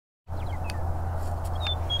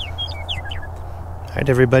Alright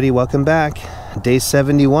everybody, welcome back. Day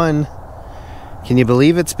 71. Can you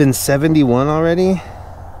believe it's been 71 already?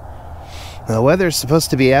 The weather's supposed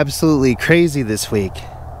to be absolutely crazy this week.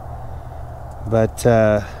 But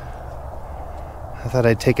I thought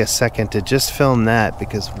I'd take a second to just film that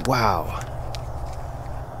because wow.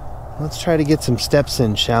 Let's try to get some steps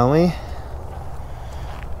in, shall we?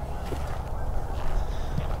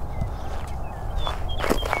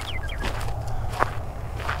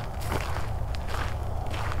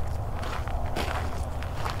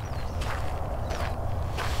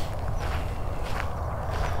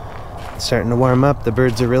 Starting to warm up. The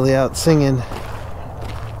birds are really out singing.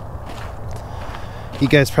 You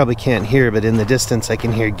guys probably can't hear, but in the distance I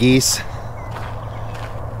can hear geese.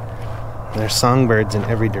 There's songbirds in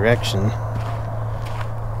every direction.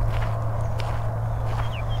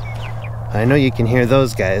 I know you can hear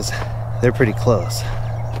those guys. They're pretty close.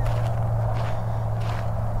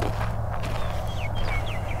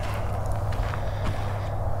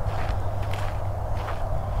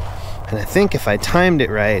 And I think if I timed it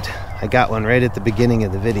right, I got one right at the beginning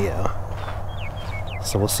of the video.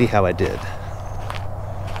 So we'll see how I did.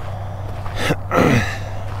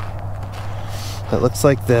 It looks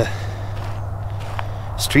like the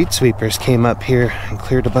street sweepers came up here and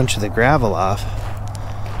cleared a bunch of the gravel off.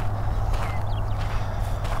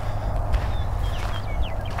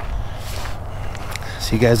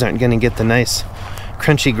 So you guys aren't going to get the nice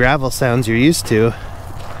crunchy gravel sounds you're used to.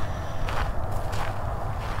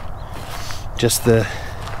 Just the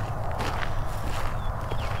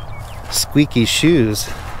squeaky shoes.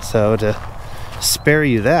 So to spare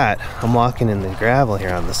you that, I'm walking in the gravel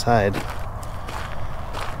here on the side.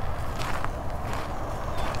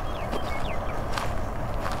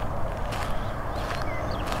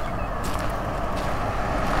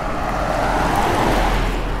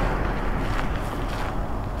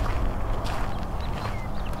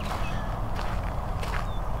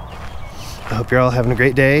 I hope you're all having a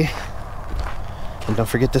great day. And don't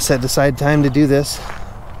forget to set aside time to do this.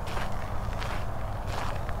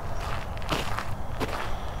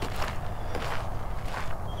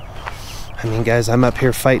 I mean, guys, I'm up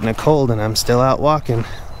here fighting a cold and I'm still out walking.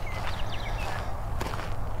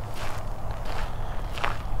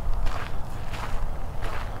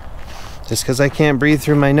 Just because I can't breathe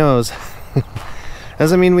through my nose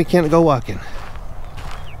doesn't mean we can't go walking.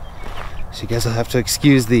 So you guys will have to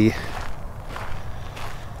excuse the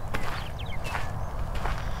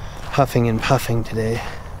huffing and puffing today.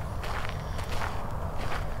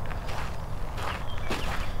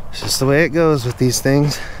 It's just the way it goes with these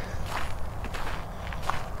things.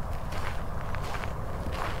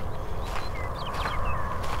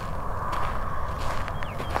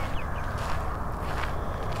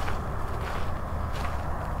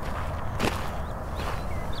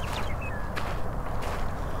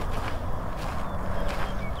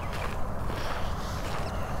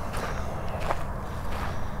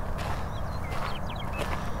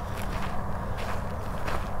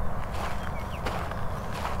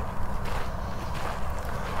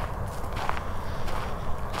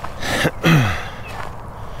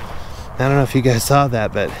 I don't know if you guys saw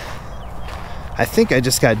that, but I think I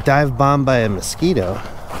just got dive bombed by a mosquito.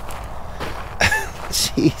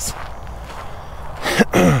 Jeez.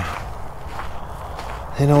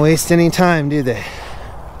 They don't waste any time, do they?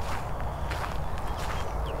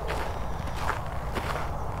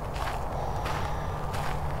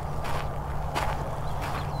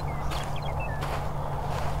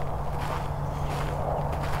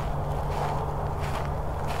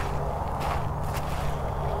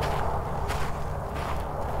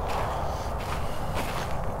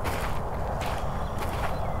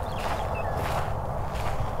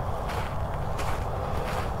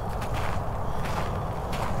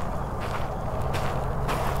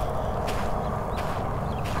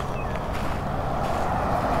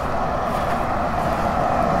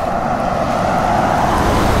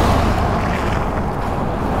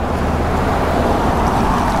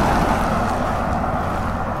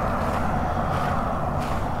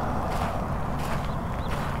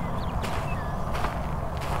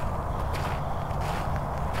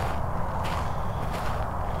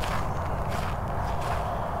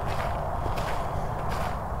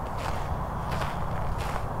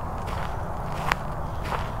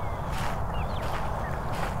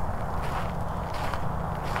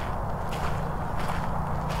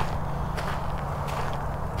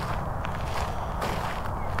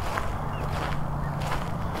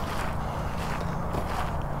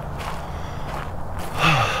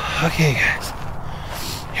 Okay guys,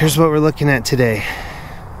 here's what we're looking at today.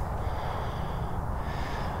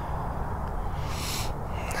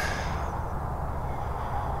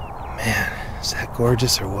 Is that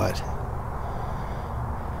gorgeous or what?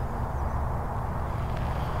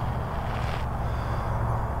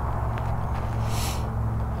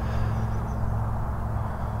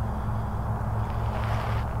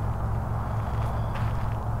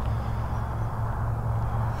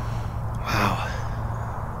 Wow.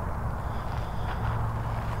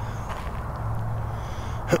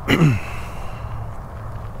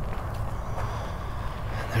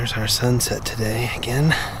 There's our sunset today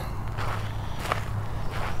again.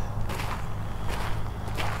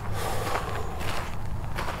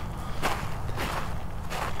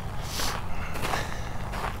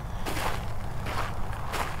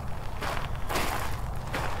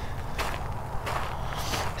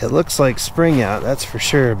 It looks like spring out, that's for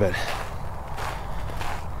sure, but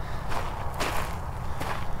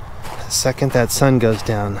the second that sun goes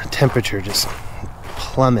down, the temperature just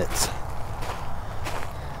plummets.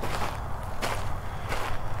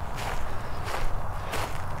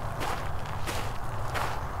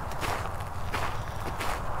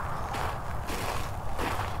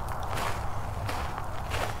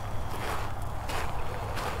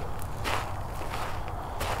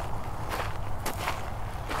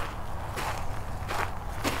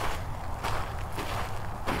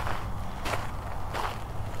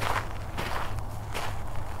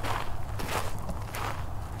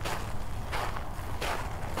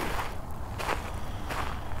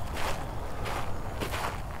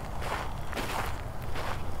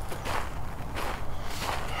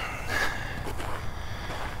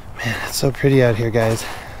 Man, it's so pretty out here, guys.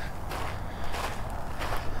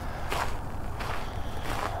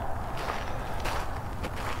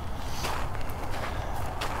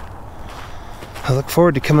 I look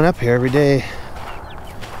forward to coming up here every day.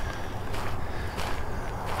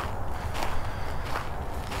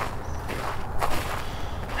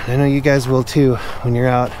 And I know you guys will too when you're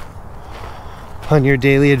out on your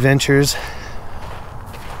daily adventures.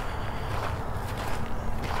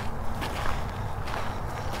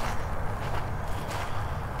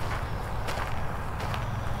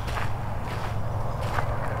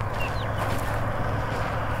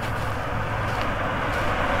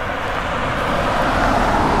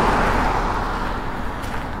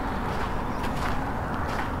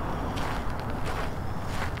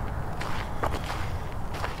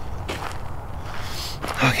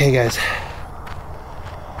 Okay, guys.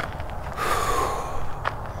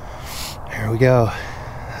 There we go.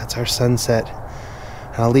 That's our sunset.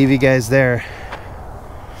 I'll leave you guys there.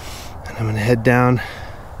 And I'm gonna head down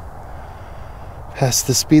past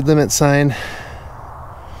the speed limit sign,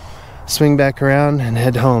 swing back around, and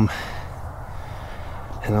head home.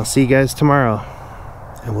 And I'll see you guys tomorrow.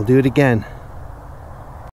 And we'll do it again.